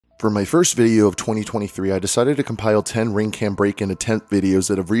For my first video of 2023, I decided to compile 10 Ringcam break-in attempt videos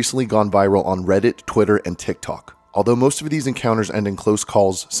that have recently gone viral on Reddit, Twitter, and TikTok. Although most of these encounters end in close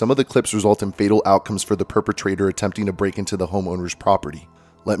calls, some of the clips result in fatal outcomes for the perpetrator attempting to break into the homeowner's property.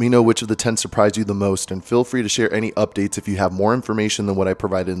 Let me know which of the 10 surprised you the most, and feel free to share any updates if you have more information than what I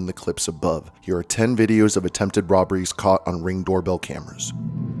provided in the clips above. Here are 10 videos of attempted robberies caught on Ring doorbell cameras.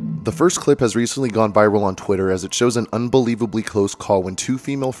 The first clip has recently gone viral on Twitter as it shows an unbelievably close call when two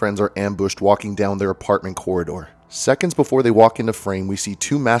female friends are ambushed walking down their apartment corridor. Seconds before they walk into frame, we see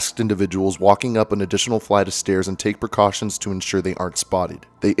two masked individuals walking up an additional flight of stairs and take precautions to ensure they aren't spotted.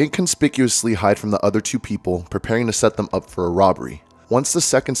 They inconspicuously hide from the other two people, preparing to set them up for a robbery. Once the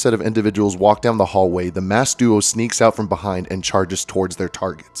second set of individuals walk down the hallway, the masked duo sneaks out from behind and charges towards their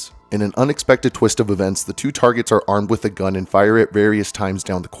targets. In an unexpected twist of events, the two targets are armed with a gun and fire at various times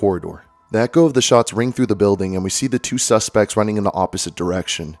down the corridor. The echo of the shots ring through the building and we see the two suspects running in the opposite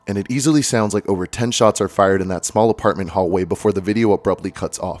direction, and it easily sounds like over 10 shots are fired in that small apartment hallway before the video abruptly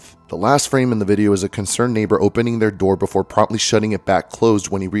cuts off. The last frame in the video is a concerned neighbor opening their door before promptly shutting it back closed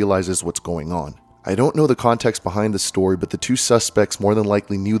when he realizes what's going on. I don't know the context behind the story, but the two suspects more than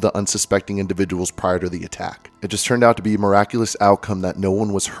likely knew the unsuspecting individuals prior to the attack. It just turned out to be a miraculous outcome that no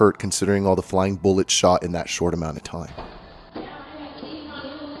one was hurt considering all the flying bullets shot in that short amount of time.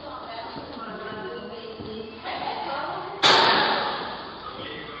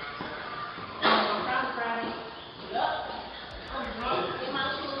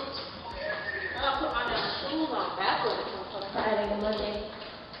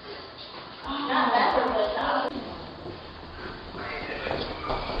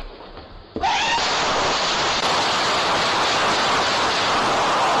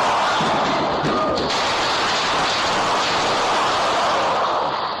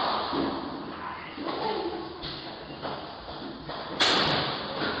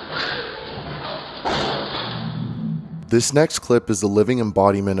 This next clip is the living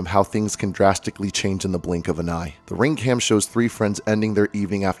embodiment of how things can drastically change in the blink of an eye. The ring cam shows three friends ending their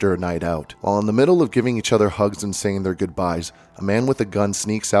evening after a night out. While in the middle of giving each other hugs and saying their goodbyes, a man with a gun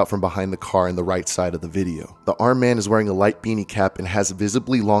sneaks out from behind the car in the right side of the video. The armed man is wearing a light beanie cap and has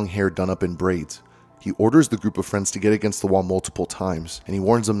visibly long hair done up in braids. He orders the group of friends to get against the wall multiple times, and he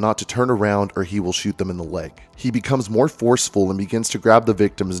warns them not to turn around or he will shoot them in the leg. He becomes more forceful and begins to grab the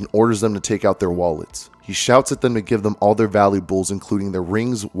victims and orders them to take out their wallets. He shouts at them to give them all their valuables, including their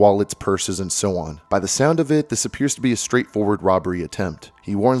rings, wallets, purses, and so on. By the sound of it, this appears to be a straightforward robbery attempt.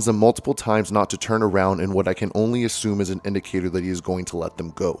 He warns them multiple times not to turn around in what I can only assume is an indicator that he is going to let them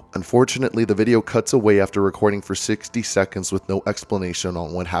go. Unfortunately, the video cuts away after recording for 60 seconds with no explanation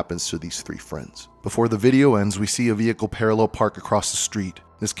on what happens to these three friends. Before the video ends, we see a vehicle parallel park across the street.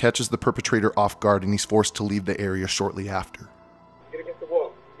 This catches the perpetrator off guard and he's forced to leave the area shortly after. Get against the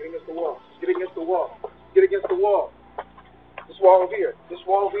wall. Get against the wall. Get against the wall. Get against the wall. This wall over here. This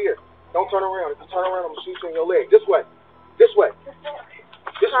wall over here. Don't turn around. If you turn around, I'm going to shoot you in your leg. This way. This way.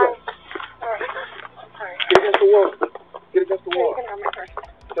 This way. Get against the wall. Get against the wall.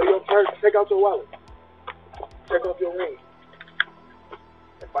 Take your purse. Take out your wallet. Take off your ring.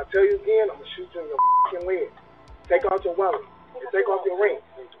 If I tell you again, I'm going to shoot you in your fucking leg. Take out your wallet. And take off your ring.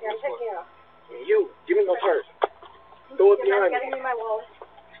 Yeah, I'm taking it off. And you, give me your purse. Throw it behind Give me you. my wallet.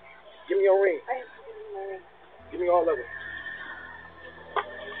 Give me your ring. Give me all of it.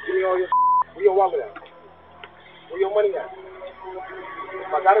 Give me all your where your wallet at? Where your money at?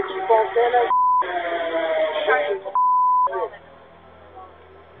 If I gotta keep on saying that,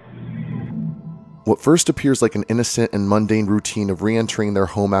 What first appears like an innocent and mundane routine of re-entering their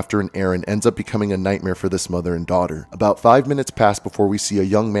home after an errand ends up becoming a nightmare for this mother and daughter. About 5 minutes pass before we see a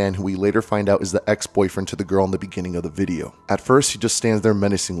young man who we later find out is the ex-boyfriend to the girl in the beginning of the video. At first, he just stands there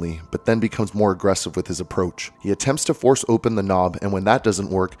menacingly, but then becomes more aggressive with his approach. He attempts to force open the knob, and when that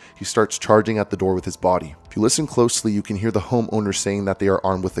doesn't work, he starts charging at the door with his body. If you listen closely, you can hear the homeowner saying that they are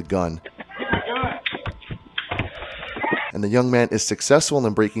armed with a gun. And the young man is successful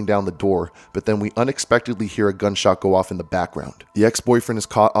in breaking down the door, but then we unexpectedly hear a gunshot go off in the background. The ex-boyfriend is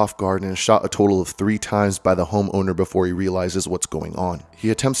caught off guard and is shot a total of 3 times by the homeowner before he realizes what's going on. He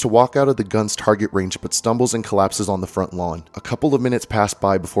attempts to walk out of the gun's target range but stumbles and collapses on the front lawn. A couple of minutes pass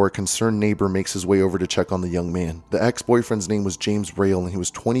by before a concerned neighbor makes his way over to check on the young man. The ex-boyfriend's name was James Rail and he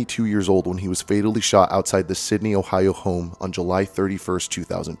was 22 years old when he was fatally shot outside the Sydney, Ohio home on July 31st,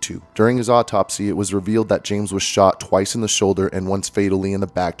 2002. During his autopsy, it was revealed that James was shot twice in the shoulder and once fatally in the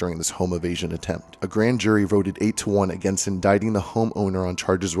back during this home evasion attempt. A grand jury voted 8-1 against indicting the homeowner on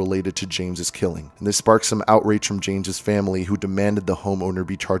charges related to James's killing, and this sparked some outrage from James's family, who demanded the homeowner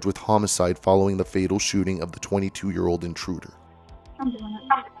be charged with homicide following the fatal shooting of the 22-year-old intruder. I'm doing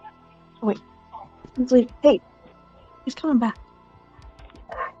it. Wait. He's leaving. Hey, he's coming back.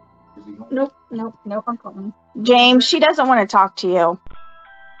 Nope, I'm calling. James, she doesn't want to talk to you.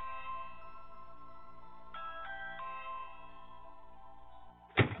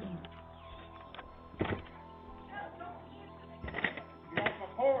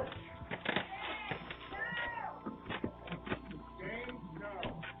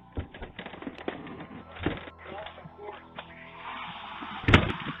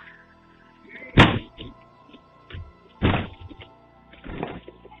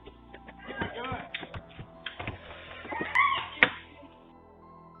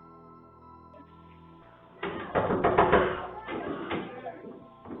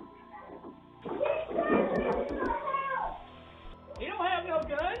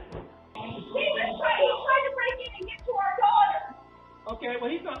 Okay,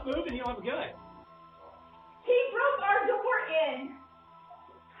 well, he's not moving. He don't have a gun. He broke our door in.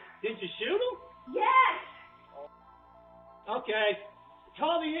 Did you shoot him? Yes. Okay.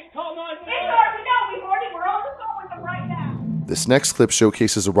 Call 911. We're on the phone with him right now. This next clip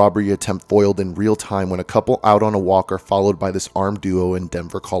showcases a robbery attempt foiled in real time when a couple out on a walk are followed by this armed duo in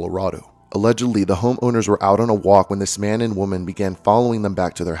Denver, Colorado. Allegedly, the homeowners were out on a walk when this man and woman began following them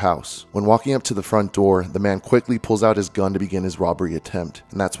back to their house. When walking up to the front door, the man quickly pulls out his gun to begin his robbery attempt,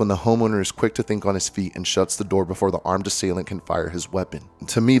 and that's when the homeowner is quick to think on his feet and shuts the door before the armed assailant can fire his weapon.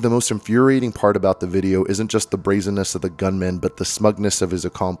 To me, the most infuriating part about the video isn't just the brazenness of the gunman, but the smugness of his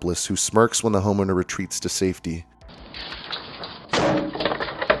accomplice, who smirks when the homeowner retreats to safety.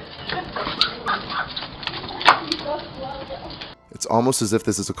 It's almost as if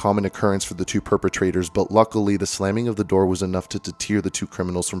this is a common occurrence for the two perpetrators, but luckily the slamming of the door was enough to deter the two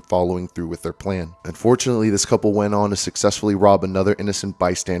criminals from following through with their plan. Unfortunately, this couple went on to successfully rob another innocent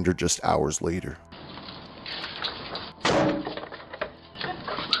bystander just hours later.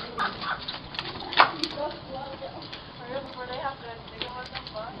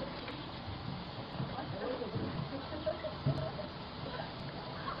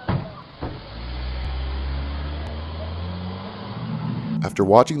 After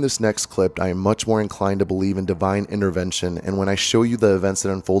watching this next clip, I am much more inclined to believe in divine intervention, and when I show you the events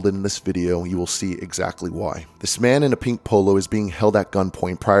that unfolded in this video, you will see exactly why. This man in a pink polo is being held at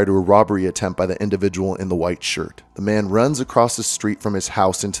gunpoint prior to a robbery attempt by the individual in the white shirt. The man runs across the street from his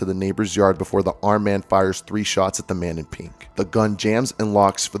house into the neighbor's yard before the armed man fires 3 shots at the man in pink. The gun jams and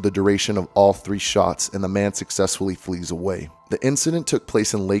locks for the duration of all 3 shots, and the man successfully flees away. The incident took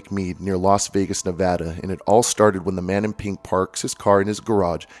place in Lake Mead near Las Vegas, Nevada, and it all started when the man in pink parks his car in his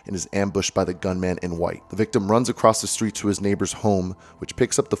garage and is ambushed by the gunman in white. The victim runs across the street to his neighbor's home, which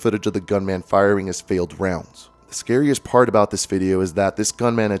picks up the footage of the gunman firing his failed rounds. The scariest part about this video is that this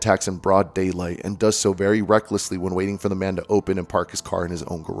gunman attacks in broad daylight and does so very recklessly when waiting for the man to open and park his car in his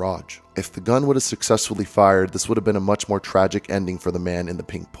own garage. If the gun would have successfully fired, this would have been a much more tragic ending for the man in the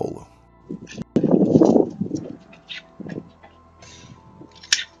pink polo.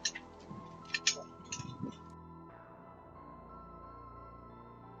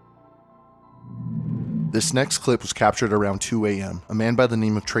 This next clip was captured around 2 a.m. A man by the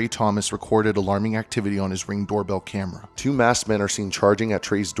name of Trey Thomas recorded alarming activity on his Ring doorbell camera. 2 masked men are seen charging at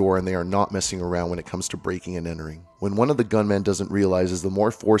Trey's door, and they are not messing around when it comes to breaking and entering. When one of the gunmen doesn't realize is the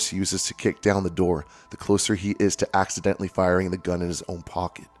more force he uses to kick down the door, the closer he is to accidentally firing the gun in his own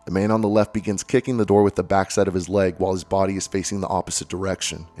pocket. The man on the left begins kicking the door with the backside of his leg while his body is facing the opposite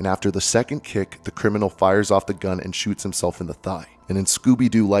direction. And after the second kick, the criminal fires off the gun and shoots himself in the thigh. And in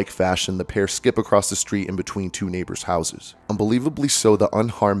Scooby-Doo-like fashion, the pair skip across the street in between 2 neighbors' houses. Unbelievably so, the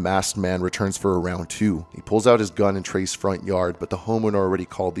unharmed masked man returns for a round 2. He pulls out his gun in Trey's front yard, but the homeowner already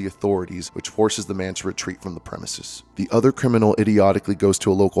called the authorities, which forces the man to retreat from the premises. The other criminal idiotically goes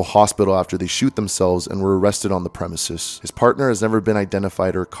to a local hospital after they shoot themselves and were arrested on the premises. His partner has never been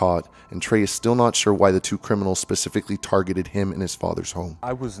identified or caught, and Trey is still not sure why the 2 criminals specifically targeted him in his father's home.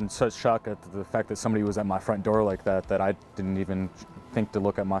 I was in such shock at the fact that somebody was at my front door like that I didn't even think to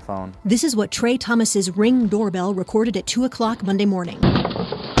look at my phone. This is what Trey Thomas's Ring doorbell recorded at 2 o'clock Monday morning.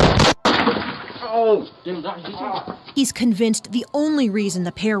 He's convinced the only reason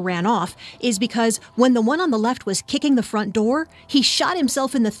the pair ran off is because when the one on the left was kicking the front door, he shot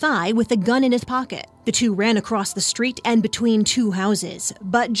himself in the thigh with the gun in his pocket. The 2 ran across the street and between 2 houses.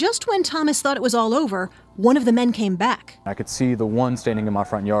 But just when Thomas thought it was all over, one of the men came back. I could see the one standing in my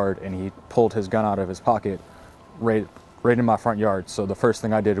front yard, and he pulled his gun out of his pocket right in my front yard. So the first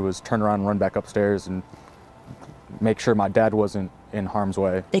thing I did was turn around and run back upstairs and make sure my dad wasn't in harm's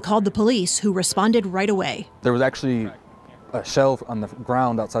way. They called the police, who responded right away. There was actually a shell on the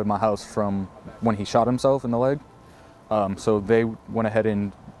ground outside of my house from when he shot himself in the leg. So they went ahead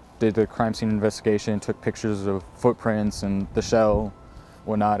and did the crime scene investigation, took pictures of footprints and the shell,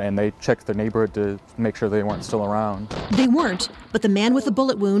 whatnot, and they checked the neighborhood to make sure they weren't still around. They weren't, but the man with the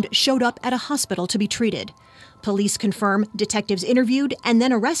bullet wound showed up at a hospital to be treated. Police confirm detectives interviewed and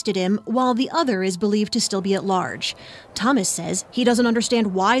then arrested him, while the other is believed to still be at large. Thomas says he doesn't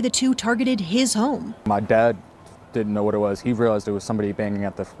understand why the two targeted his home. My dad didn't know what it was. He realized it was somebody banging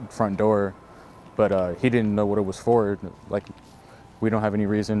at the front door, but he didn't know what it was for. Like, we don't have any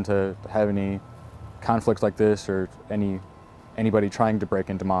reason to have any conflict like this or anybody trying to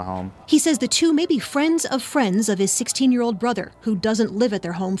break into my home. He says the two may be friends of his 16-year-old brother, who doesn't live at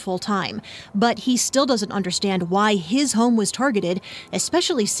their home full-time. But he still doesn't understand why his home was targeted,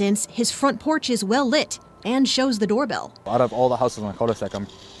 especially since his front porch is well lit and shows the doorbell. Out of all the houses in the cul-de-sac, I'm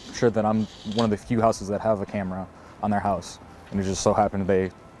sure that I'm one of the few houses that have a camera on their house. And it just so happened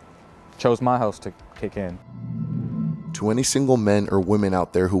they chose my house to kick in. To any single men or women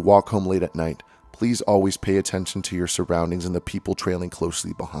out there who walk home late at night, please always pay attention to your surroundings and the people trailing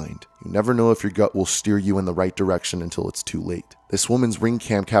closely behind. You never know if your gut will steer you in the right direction until it's too late. This woman's ring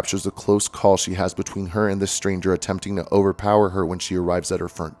cam captures the close call she has between her and this stranger attempting to overpower her when she arrives at her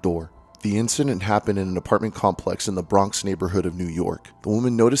front door. The incident happened in an apartment complex in the Bronx neighborhood of New York. The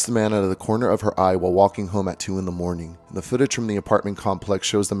woman noticed the man out of the corner of her eye while walking home at 2 in the morning. And the footage from the apartment complex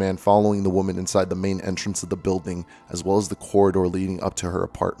shows the man following the woman inside the main entrance of the building, as well as the corridor leading up to her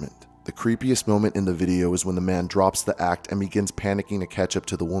apartment. The creepiest moment in the video is when the man drops the act and begins panicking to catch up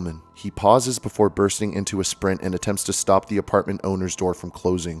to the woman. He pauses before bursting into a sprint and attempts to stop the apartment owner's door from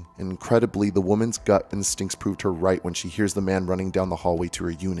closing. And incredibly, the woman's gut instincts proved her right when she hears the man running down the hallway to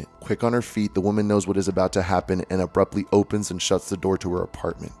her unit. Quick on her feet, the woman knows what is about to happen and abruptly opens and shuts the door to her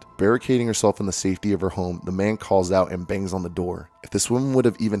apartment. Barricading herself in the safety of her home, the man calls out and bangs on the door. If this woman would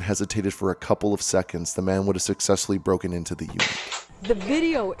have even hesitated for a couple of seconds, the man would have successfully broken into the unit. The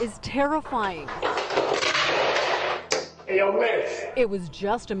video is terrifying. It was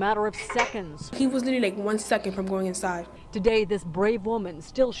just a matter of seconds. He was literally like 1 second from going inside. Today, this brave woman,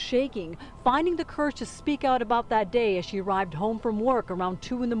 still shaking, finding the courage to speak out about that day as she arrived home from work around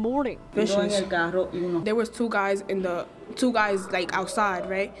 2 in the morning. There was two guys like outside,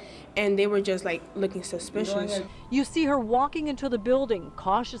 right? And they were just like looking suspicious. You see her walking into the building,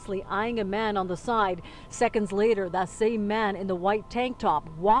 cautiously eyeing a man on the side. Seconds later, that same man in the white tank top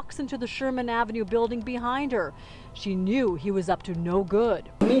walks into the Sherman Avenue building behind her. She knew he was up to no good.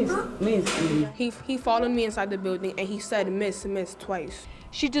 He followed me inside the building and he said miss twice.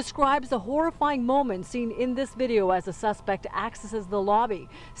 She describes the horrifying moment seen in this video as the suspect accesses the lobby.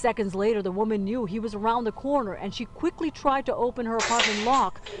 Seconds later, the woman knew he was around the corner and she quickly tried to open her apartment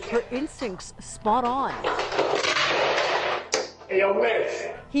lock. Her instincts spot on.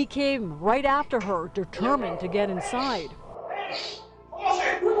 He came right after her, determined to get inside.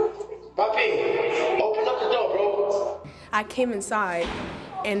 Open up the door, bro. I came inside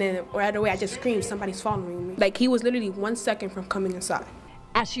and then right away I just screamed, somebody's following me. Like he was literally 1 second from coming inside.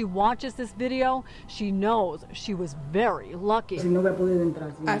 As she watches this video, she knows she was very lucky.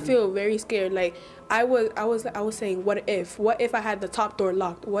 I feel very scared. Like I was saying, what if I had the top door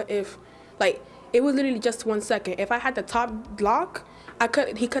locked? What if, like, it was literally just 1 second. If I had the top lock,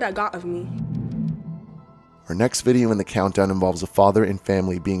 he could have got of me. Our next video in the countdown involves a father and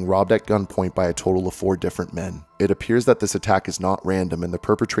family being robbed at gunpoint by a total of 4 different men. It appears that this attack is not random and the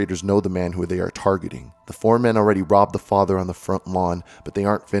perpetrators know the man who they are targeting. The 4 men already robbed the father on the front lawn, but they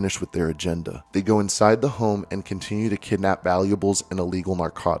aren't finished with their agenda. They go inside the home and continue to kidnap valuables and illegal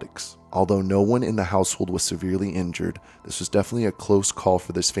narcotics. Although no one in the household was severely injured, this was definitely a close call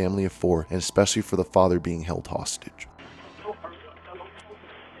for this family of 4, and especially for the father being held hostage.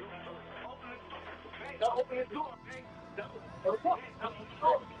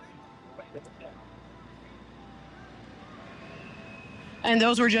 And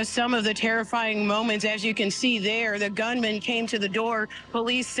those were just some of the terrifying moments. As you can see there, the gunman came to the door.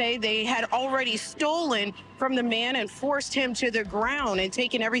 Police say they had already stolen from the man and forced him to the ground and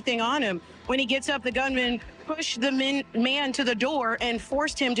taken everything on him. When he gets up, the gunman pushed the man to the door and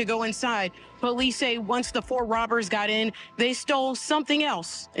forced him to go inside. Police say once the 4 robbers got in, they stole something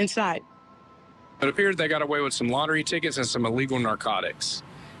else inside. It appears they got away with some lottery tickets and some illegal narcotics.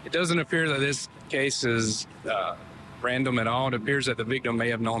 It doesn't appear that this case is random at all. It appears that the victim may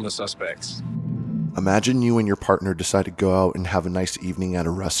have known the suspects. Imagine you and your partner decide to go out and have a nice evening at a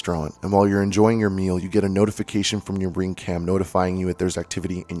restaurant, and while you're enjoying your meal, you get a notification from your Ringcam notifying you that there's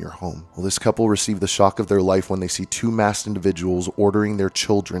activity in your home. Well, this couple receive the shock of their life when they see two masked individuals ordering their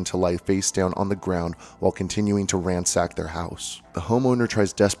children to lie face down on the ground while continuing to ransack their house. The homeowner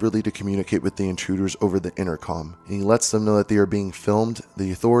tries desperately to communicate with the intruders over the intercom, and he lets them know that they are being filmed,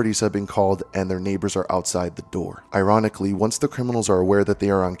 the authorities have been called, and their neighbors are outside the door. Ironically, once the criminals are aware that they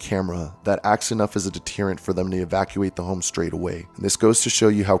are on camera, that acts enough as a deterrent for them to evacuate the home straight away. And this goes to show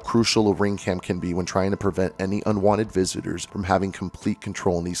you how crucial a Ringcam can be when trying to prevent any unwanted visitors from having complete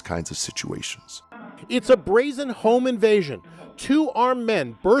control in these kinds of situations. It's a brazen home invasion. Two armed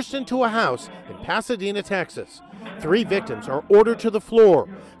men burst into a house in Pasadena, Texas. 3 victims are ordered to the floor.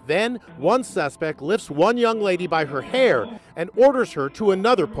 Then, one suspect lifts one young lady by her hair and orders her to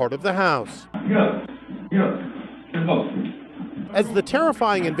another part of the house. As the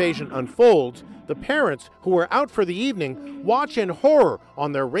terrifying invasion unfolds, the parents, who are out for the evening, watch in horror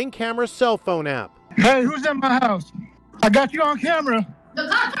on their Ring camera cell phone app. Hey, who's in my house? I got you on camera.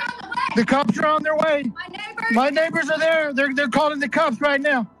 The cops are on their way. My neighbors are there. They're calling the cops right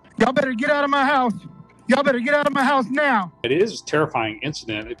now. Y'all better get out of my house. Y'all better get out of my house now. It is a terrifying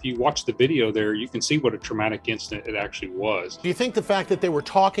incident. If you watch the video there, you can see what a traumatic incident it actually was. Do you think the fact that they were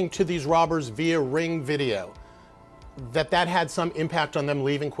talking to these robbers via Ring video, that had some impact on them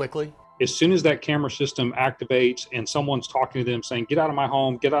leaving quickly? As soon as that camera system activates and someone's talking to them saying, get out of my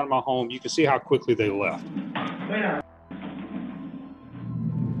home, get out of my home, you can see how quickly they left.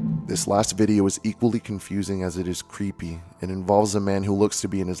 This last video is equally confusing as it is creepy. It involves a man who looks to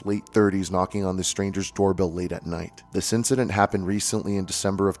be in his late 30s knocking on the stranger's doorbell late at night. This incident happened recently in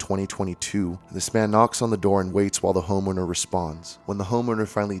December of 2022. This man knocks on the door and waits while the homeowner responds. When the homeowner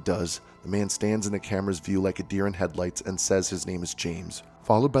finally does, the man stands in the camera's view like a deer in headlights and says his name is James,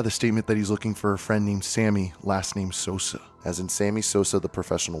 followed by the statement that he's looking for a friend named Sammy, last name Sosa, as in Sammy Sosa, the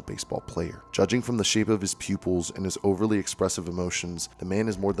professional baseball player. Judging from the shape of his pupils and his overly expressive emotions, the man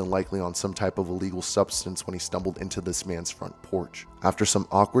is more than likely on some type of illegal substance when he stumbled into this man's front porch. After some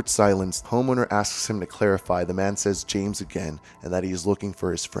awkward silence, the homeowner asks him to clarify. The man says James again and that he is looking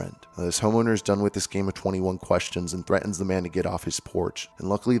for his friend. This homeowner is done with this game of 21 questions and threatens the man to get off his porch. And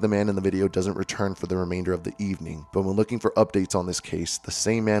luckily the man in the video doesn't return for the remainder of the evening. But when looking for updates on this case, the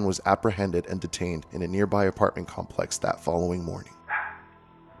same man was apprehended and detained in a nearby apartment complex that following morning.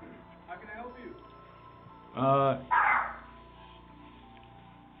 How can I help you?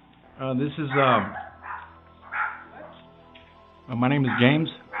 This is my name is James.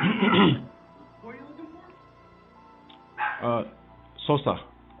 Who are you looking for? Sosa.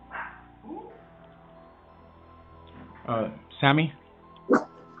 Who? Sammy.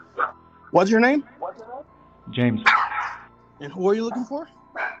 What's your name? James. And who are you looking for?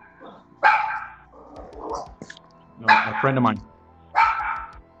 No, a friend of mine.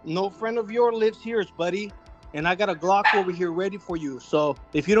 No friend of yours lives here, buddy. And I got a Glock over here ready for you. So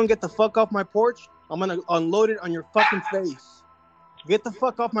if you don't get the fuck off my porch, I'm gonna unload it on your fucking face. Get the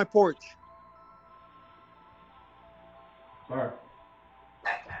fuck off my porch. Sorry.